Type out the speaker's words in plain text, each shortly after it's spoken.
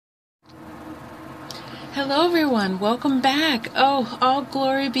Hello everyone, welcome back. Oh, all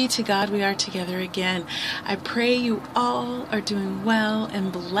glory be to God, we are together again. I pray you all are doing well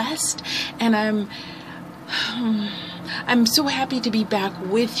and blessed, and I'm so happy to be back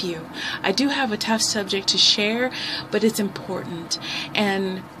with you. I do have a tough subject to share, but it's important,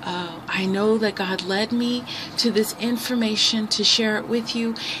 and I know that God led me to this information to share it with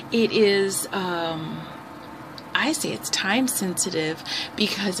you. It is I say it's time sensitive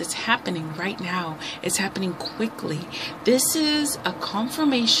because it's happening right now. It's happening quickly. This is a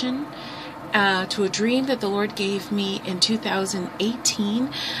confirmation to a dream that the Lord gave me in 2018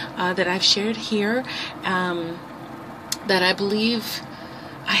 that I've shared here, that I believe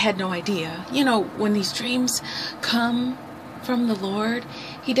I had no idea. You know, when these dreams come from the Lord,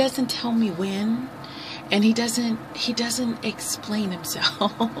 He doesn't tell me when. And he doesn't explain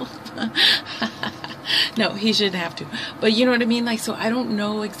himself. No, he shouldn't have to. But you know what I mean? Like, so I don't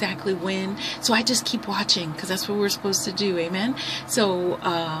know exactly when. So I just keep watching because that's what we're supposed to do. Amen. So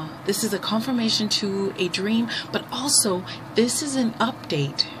this is a confirmation to a dream, but also this is an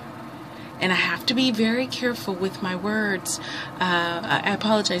update. And I have to be very careful with my words. I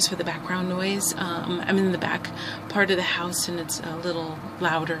apologize for the background noise. I'm in the back part of the house and it's a little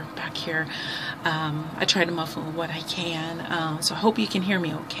louder back here. I try to muffle what I can. So I hope you can hear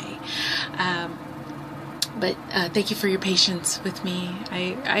me okay. But thank you for your patience with me.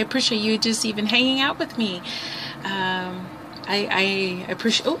 I appreciate you just even hanging out with me. I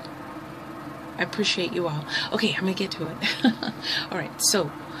appreciate you all. Okay, I'm going to get to it. All right, so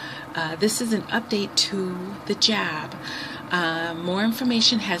this is an update to the jab. More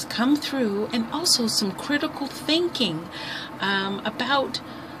information has come through, and also some critical thinking about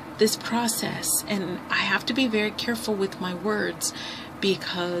this process. And I have to be very careful with my words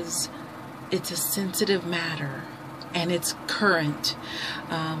because it's a sensitive matter and it's current.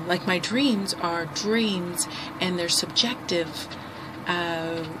 Like my dreams are dreams and they're subjective.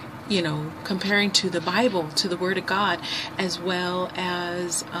 You know, comparing to the Bible, to the Word of God, as well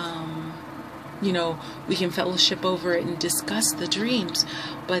as, you know, we can fellowship over it and discuss the dreams.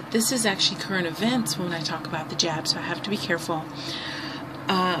 But this is actually current events when I talk about the jab, so I have to be careful.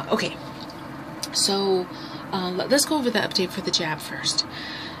 Okay, so let's go over the update for the jab first.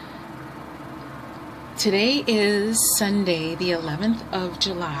 Today is Sunday, the 11th of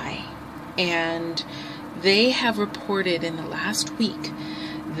July, and they have reported in the last week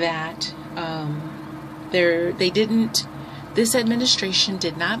that this administration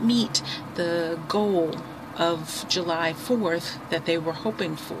did not meet the goal of July 4th that they were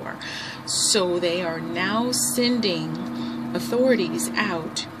hoping for. So they are now sending authorities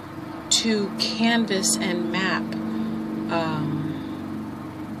out to canvass and map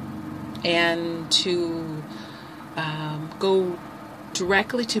and to go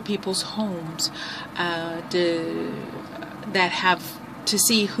directly to people's homes that have to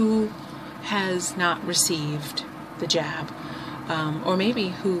see who has not received the jab, or maybe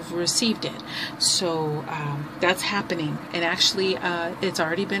who've received it. So that's happening, and actually it's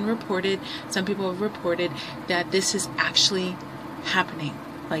already been reported. Some people have reported that this is actually happening,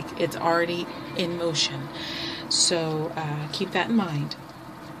 like it's already in motion. So keep that in mind.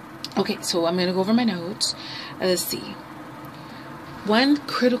 Okay, so I'm going to go over my notes. Let's see. One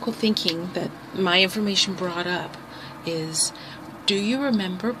critical thinking that my information brought up is, do you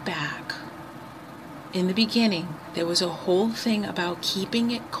remember back in the beginning, there was a whole thing about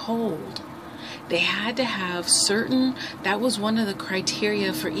keeping it cold. They had to have certain, that was one of the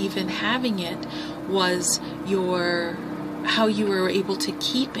criteria for even having it, was how you were able to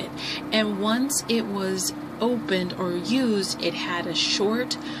keep it. And once it was opened or used, it had a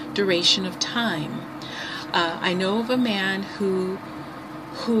short duration of time. I know of a man who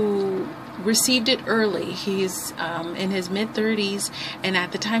received it early. He's in his mid-30s, and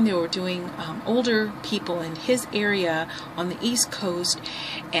at the time they were doing older people in his area on the East Coast,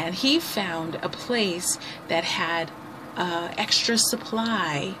 and he found a place that had extra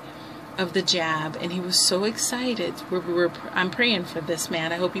supply of the jab, and he was so excited. I'm praying for this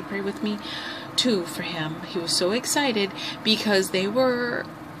man. I hope you pray with me too for him. He was so excited because they were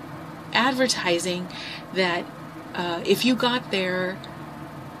advertising that if you got there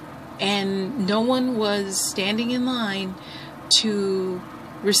and no one was standing in line to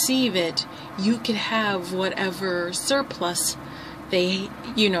receive it, you could have whatever surplus they,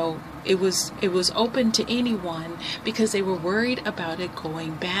 you know, it was open to anyone, because they were worried about it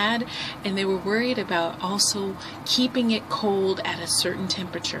going bad, and they were worried about also keeping it cold at a certain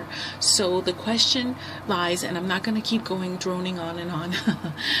temperature. So the question lies, and I'm not going to keep droning on and on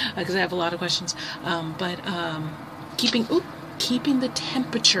because I have a lot of questions, but keeping the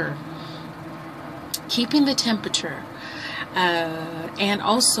temperature keeping the temperature, and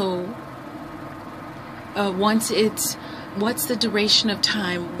also what's the duration of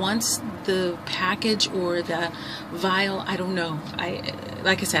time once the package or the vial, I don't know,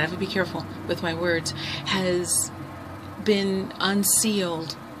 like I said, I have to be careful with my words, has been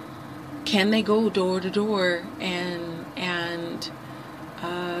unsealed. Can they go door to door and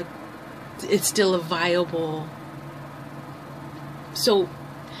it's still a viable? So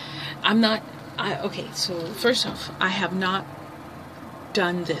okay, so first off, I have not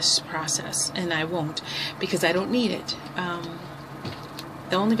done this process, and I won't, because I don't need it.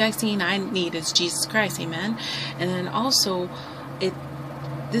 The only vaccine I need is Jesus Christ, amen. And then also,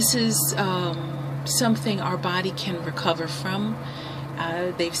 this is something our body can recover from.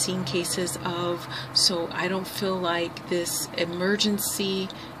 They've seen cases of, so I don't feel like this emergency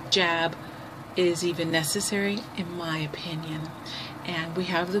jab is even necessary, in my opinion. And we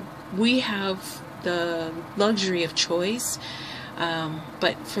have the luxury of choice.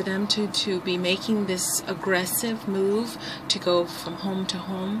 But for them to be making this aggressive move to go from home to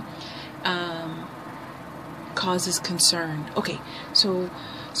home causes concern. Okay, so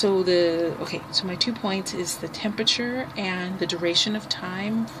my 2 points is the temperature and the duration of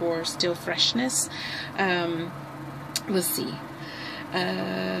time for still freshness. Let's see.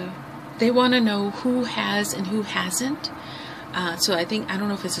 They want to know who has and who hasn't. So I don't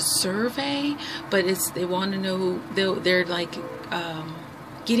know if it's a survey, but they want to know, they're like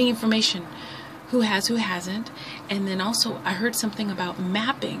getting information, who has, who hasn't. And then also I heard something about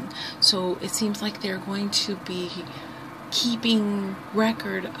mapping. So it seems like they're going to be keeping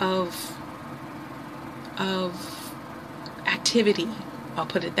record of activity, I'll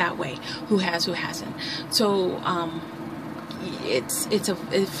put it that way, who has, who hasn't. So it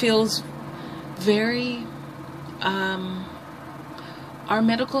feels very our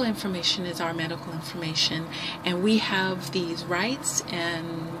medical information is our medical information, and we have these rights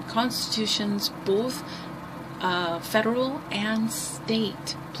and constitutions, both federal and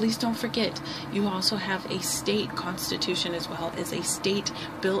state. Please don't forget, you also have a state constitution as well as a state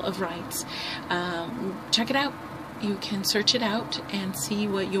Bill of Rights. Check it out. You can search it out and see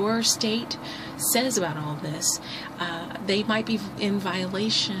what your state says about all this. They might be in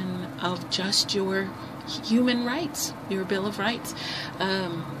violation of just your human rights, your Bill of Rights.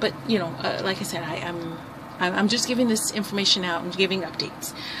 But like I said, I'm just giving this information out and giving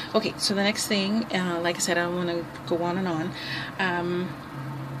updates. Okay, so the next thing, like I said, I don't want to go on and on.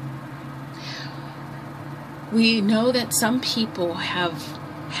 We know that some people have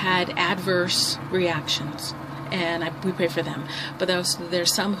had adverse reactions, and we pray for them. But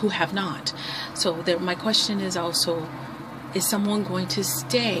there's some who have not. So my question is also, is someone going to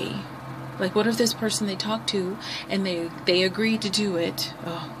stay? Like, what if this person they talk to and they agree to do it?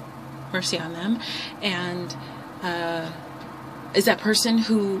 Oh, mercy on them. And is that person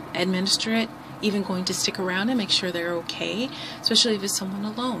who administer it even going to stick around and make sure they're okay? Especially if it's someone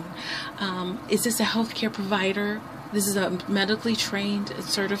alone. Is this a healthcare provider? This is a medically trained,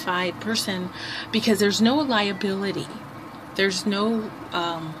 certified person, because there's no liability. There's no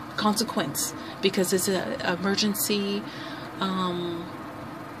consequence, because it's an emergency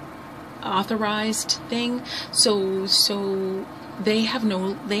authorized thing. So they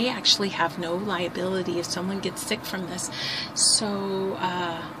actually have no liability if someone gets sick from this. So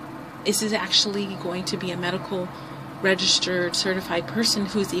this is actually going to be a medical registered, certified person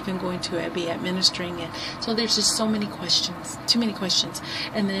who's even going to be administering it. So there's just so many questions, too many questions.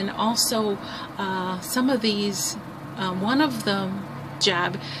 And then also some of these, one of them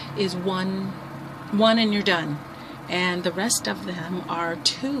jab is one and you're done, and the rest of them are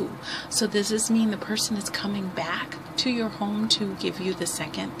 2. So does this mean the person is coming back to your home to give you the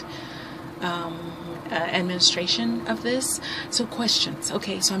second administration of this? So questions.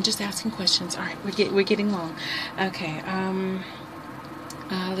 Okay, so I'm just asking questions. All right, we're getting long. Okay,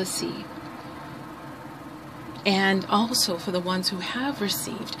 let's see. And also for the ones who have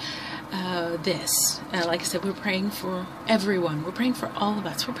received this, like I said, we're praying for everyone. We're praying for all of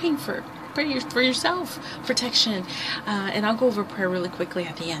us. We're praying for yourself, protection. And I'll go over prayer really quickly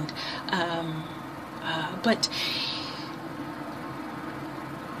at the end. But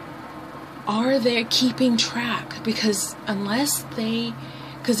are they keeping track? Because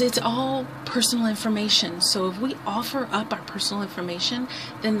it's all personal information. So if we offer up our personal information,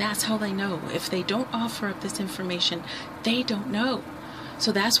 then that's how they know. If they don't offer up this information, they don't know.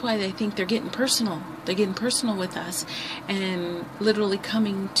 So that's why they think they're getting personal. They're getting personal with us and literally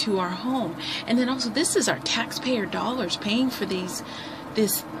coming to our home. And then also, this is our taxpayer dollars paying for this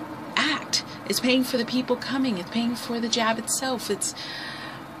act. It's paying for the people coming. It's paying for the jab itself.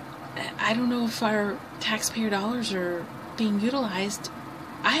 I don't know if our taxpayer dollars are being utilized.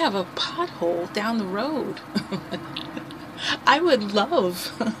 I have a pothole down the road. I would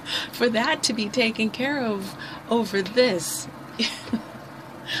love for that to be taken care of over this.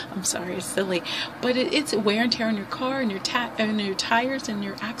 I'm sorry, it's silly, but it's wear and tear on your car and your tires and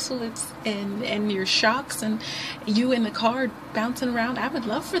your axle, and your shocks, and you in the car bouncing around. I would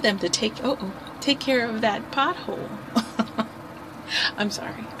love for them to take care of that pothole. I'm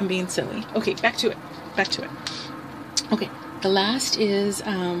sorry, I'm being silly. Okay, back to it. Okay, the last is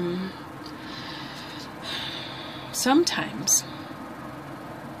sometimes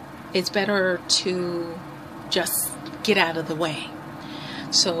it's better to just get out of the way.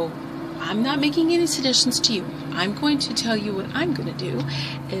 So I'm not making any suggestions to you. I'm going to tell you what I'm going to do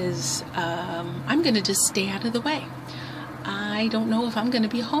is I'm going to just stay out of the way. I don't know if I'm going to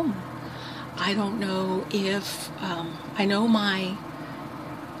be home. I don't know if I know my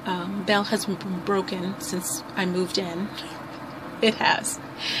bell has been broken since I moved in. It has.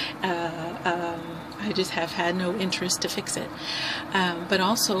 I just have had no interest to fix it. But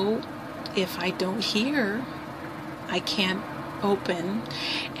also, if I don't hear, I can't open.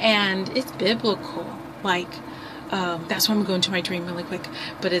 And it's biblical. Like, that's why I'm going to my dream really quick.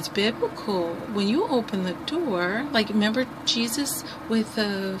 But it's biblical. When you open the door, like, remember Jesus with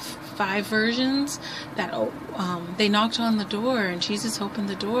the 5 virgins that they knocked on the door and Jesus opened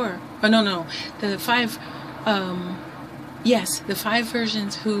the door. Oh, no. The 5 the 5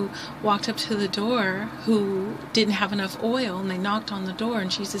 virgins who walked up to the door who didn't have enough oil, and they knocked on the door,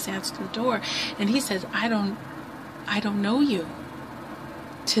 and Jesus answered the door, and he says, I don't know you,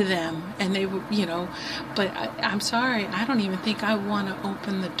 to them. And they were, but I'm sorry, I don't even think I want to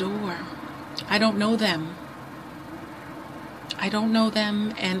open the door. I don't know them.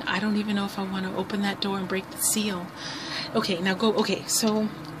 And I don't even know if I want to open that door and break the seal. Okay, now go. Okay, so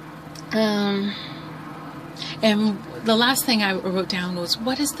and the last thing I wrote down was,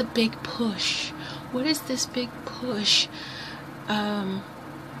 what is the big push? What is this big push? I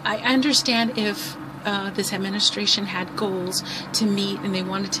understand if this administration had goals to meet and they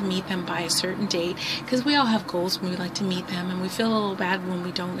wanted to meet them by a certain date, because we all have goals and we like to meet them, and we feel a little bad when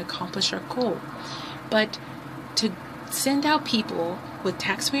we don't accomplish our goal. But to send out people with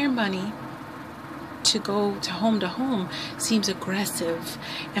taxpayer money to go to home seems aggressive.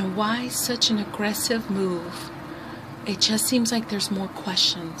 And why such an aggressive move? It just seems like there's more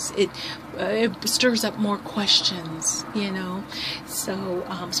questions. It stirs up more questions, So,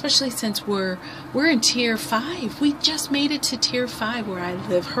 especially since we're in tier 5. We just made it to tier 5 where I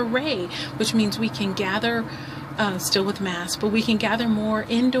live. Hooray! Which means we can gather, still with masks, but we can gather more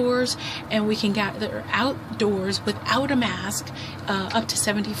indoors, and we can gather outdoors without a mask, up to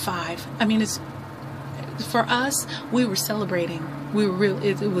 75. I mean, it's, for us, we were celebrating.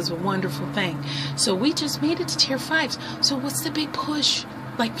 It was a wonderful thing. So we just made it to tier 5. So what's the big push?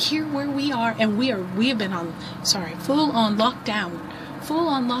 Like, here where we are, and we have been full on lockdown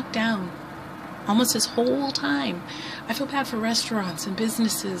almost this whole time. I feel bad for restaurants and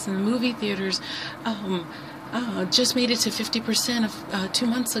businesses and movie theaters. Just made it to 50% of 2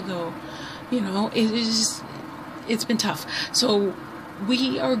 months ago. It's been tough. So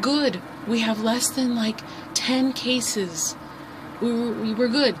we are good. We have less than 10 cases. We were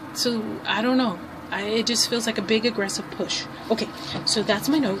good. So I don't know. It just feels like a big aggressive push. Okay, so that's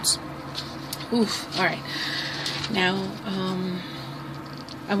my notes. Oof. All right. Now,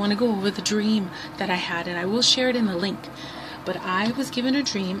 I want to go over the dream that I had, and I will share it in the link. But I was given a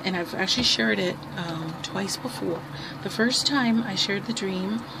dream, and I've actually shared it twice before. The first time I shared the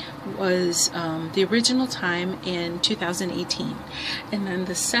dream was the original time in 2018. And then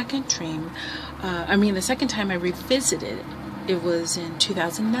the second dream, the second time I revisited it was in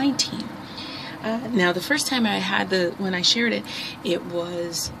 2019. Now, the first time when I shared it, it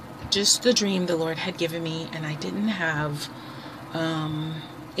was just the dream the Lord had given me, and I didn't have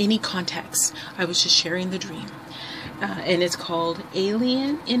any context. I was just sharing the dream. And it's called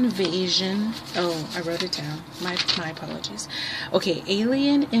Alien Invasion. Oh, I wrote it down. My apologies. Okay,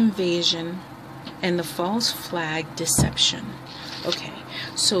 Alien Invasion and the False Flag Deception. Okay,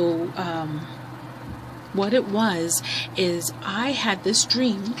 so what it was is I had this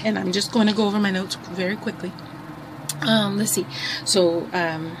dream, and I'm just going to go over my notes very quickly. Let's see. So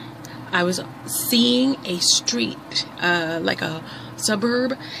I was seeing a street, like a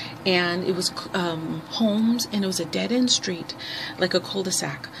suburb, and it was homes, and it was a dead-end street, like a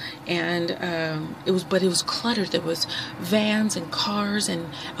cul-de-sac, and it was cluttered. There was vans and cars and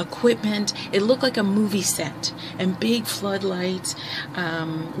equipment. It looked like a movie set, and big floodlights.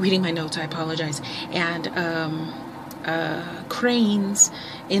 Reading my notes, I apologize. And cranes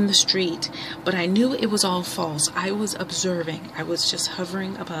in the street, but I knew it was all false. I was observing. I was just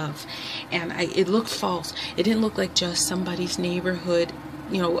hovering above, and it looked false. It didn't look like just somebody's neighborhood,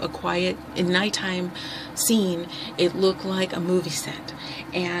 you know, a quiet in nighttime scene. It looked like a movie set.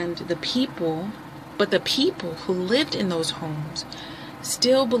 And the people who lived in those homes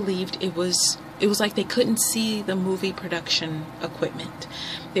still believed it was like they couldn't see the movie production equipment.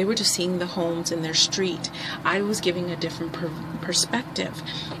 They were just seeing the homes in their street. I was giving a different perspective.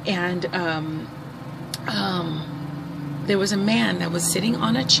 And there was a man that was sitting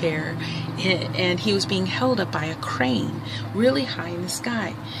on a chair, and he was being held up by a crane really high in the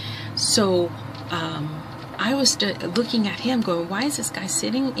sky. So I was looking at him going, why is this guy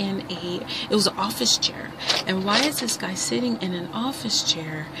sitting in it was an office chair, and why is this guy sitting in an office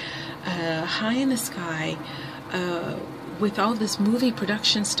chair high in the sky with all this movie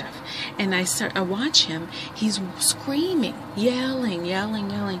production stuff? And I watch him. He's screaming, yelling,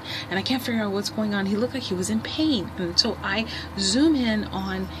 and I can't figure out what's going on. He looked like he was in pain. And so I zoom in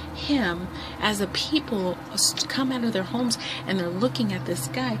on him as the people come out of their homes, and they're looking at this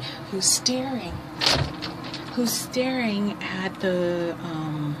guy who's staring at the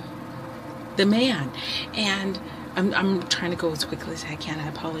man. And I'm trying to go as quickly as I can. I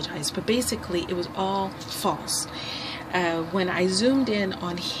apologize, but basically it was all false. When I zoomed in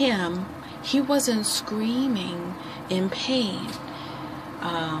on him, he wasn't screaming in pain.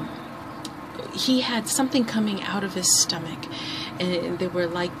 He had something coming out of his stomach, and they were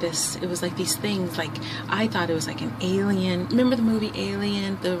like this. It was like these things. Like, I thought it was like an alien. Remember the movie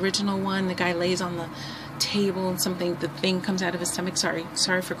Alien, the original one? The guy lays on the table and the thing comes out of his stomach.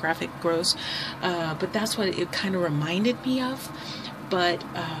 Sorry for graphic, gross, but that's what it kind of reminded me of. But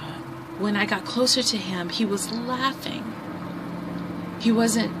when I got closer to him, he was laughing. He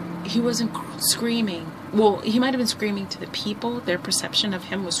wasn't screaming. Well, he might have been screaming to the people. Their perception of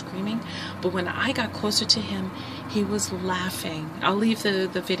him was screaming. But when I got closer to him, he was laughing. I'll leave the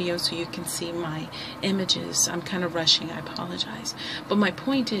video so you can see my images. I'm kind of rushing. I apologize. But my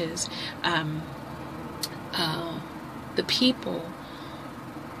point is, the people,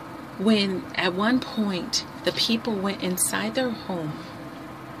 when at one point the people went inside their home,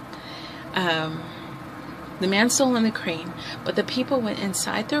 the man's still on the crane, but the people went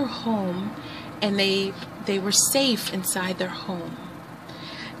inside their home, and they were safe inside their home.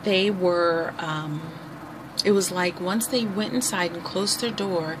 They were it was like once they went inside and closed their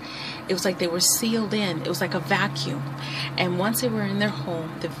door, it was like they were sealed in. It was like a vacuum. And once they were in their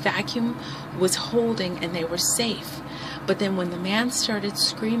home, the vacuum was holding, and they were safe. But then when the man started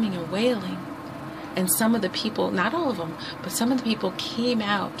screaming and wailing, and some of the people, not all of them, but some of the people came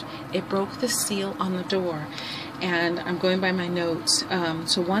out, it broke the seal on the door. And I'm going by my notes.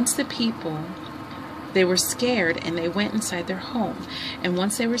 So once the people, they were scared, and they went inside their home. And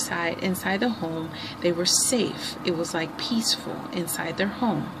once they were inside the home, they were safe. It was like peaceful inside their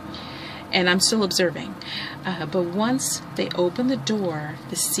home. And I'm still observing. But once they opened the door,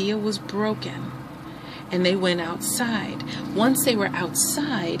 the seal was broken, and they went outside. Once they were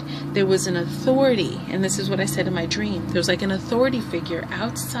outside, there was an authority, and this is what I said in my dream. There was like an authority figure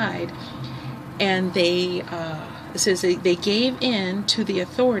outside, and it says they gave in to the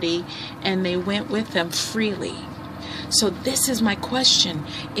authority, and they went with them freely. So this is my question.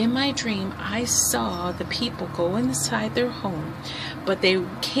 In my dream, I saw the people go inside their home, but they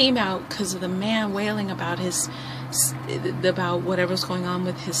came out because of the man wailing about about whatever was going on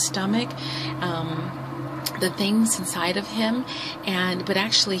with his stomach, the things inside of him, but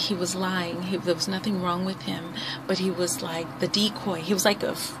actually he was lying. There was nothing wrong with him, but he was like the decoy. He was like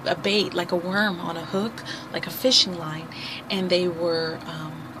a bait, like a worm on a hook, like a fishing line, and they were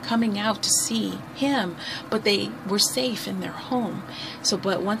coming out to see him, but they were safe in their home. So,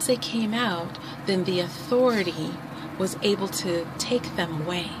 but once they came out, then the authority was able to take them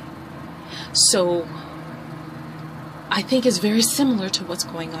away. So I think it's very similar to what's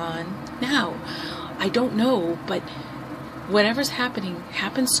going on now. I don't know, but whatever's happening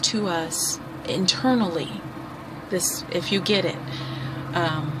happens to us internally. This, if you get it.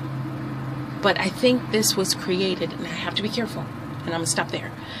 But I think this was created, and I have to be careful, and I'm going to stop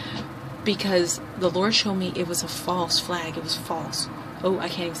there, because the Lord showed me it was a false flag. It was false. Oh, I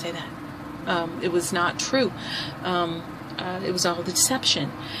can't even say that. It was not true. It was all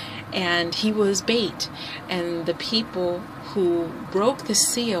deception. And he was bait. And the people who broke the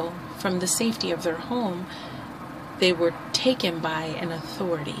seal from the safety of their home, they were taken by an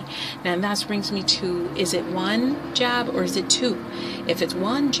authority. Now that brings me to, is it one jab or is it two? If it's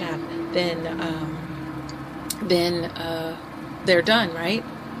one jab, then they're done, right?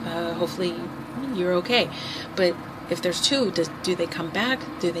 Hopefully you're okay. But if there's two, do they come back?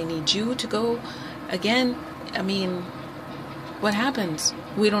 Do they need you to go again? I mean, what happens?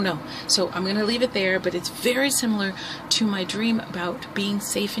 We don't know. So I'm going to leave it there, but it's very similar to my dream about being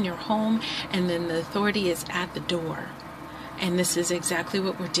safe in your home, and then the authority is at the door. And this is exactly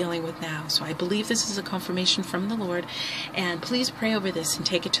what we're dealing with now. So I believe this is a confirmation from the Lord. And please pray over this and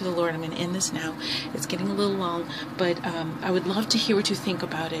take it to the Lord. I'm going to end this now. It's getting a little long, but I would love to hear what you think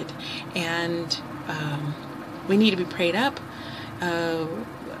about it. And we need to be prayed up.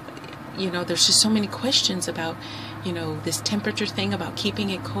 You know, there's just so many questions about, you know, this temperature thing, about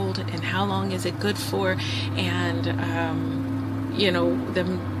keeping it cold, and how long is it good for? And, you know,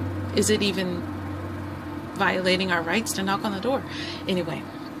 is it even violating our rights to knock on the door? Anyway,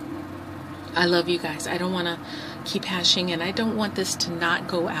 I love you guys. I don't want to keep hashing, and I don't want this to not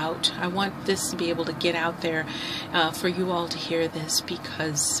go out. I want this to be able to get out there for you all to hear this,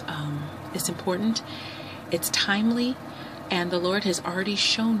 because it's important, it's timely, and the Lord has already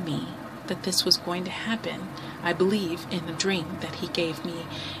shown me that this was going to happen, I believe, in a dream that he gave me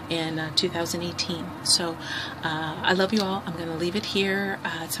in 2018. So I love you all. I'm going to leave it here.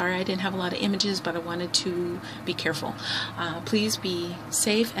 Sorry I didn't have a lot of images, but I wanted to be careful. Please be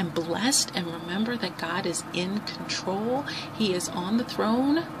safe and blessed, and remember that God is in control. He is on the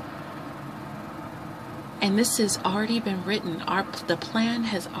throne, and this has already been written. The plan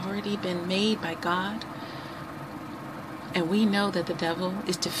has already been made by God. And we know that the devil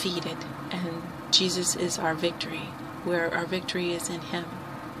is defeated, and Jesus is our victory, where our victory is in him.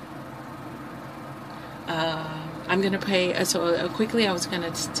 I'm going to pray. So quickly, I was going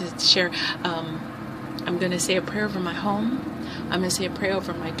to share. I'm going to say a prayer over my home. I'm going to say a prayer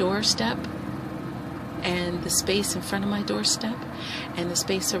over my doorstep, and the space in front of my doorstep, and the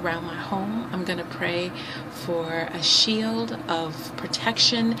space around my home. I'm going to pray for a shield of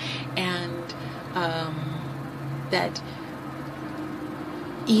protection, and that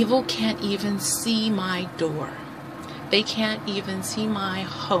evil can't even see my door. They can't even see my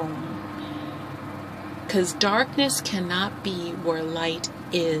home. Because darkness cannot be where light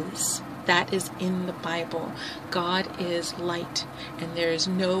is. That is in the Bible. God is light, and there is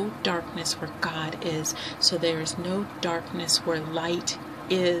no darkness where God is. So there is no darkness where light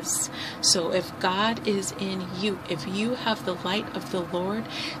is. So if God is in you, if you have the light of the Lord,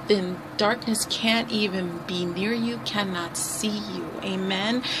 then darkness can't even be near you, cannot see you.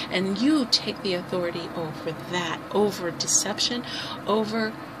 Amen. And you take the authority over that, over deception,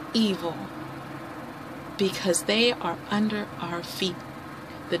 over evil, because they are under our feet.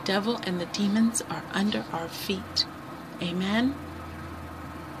 The devil and the demons are under our feet. Amen.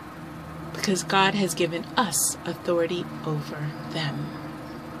 Because God has given us authority over them.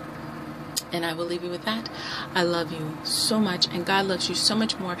 And I will leave you with that. I love you so much, and God loves you so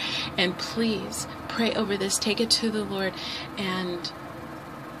much more. And please pray over this. Take it to the Lord. And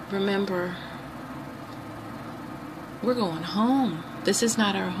remember, we're going home. This is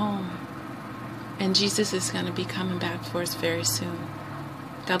not our home. And Jesus is going to be coming back for us very soon.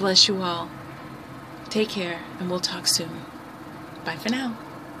 God bless you all. Take care, and we'll talk soon. Bye for now.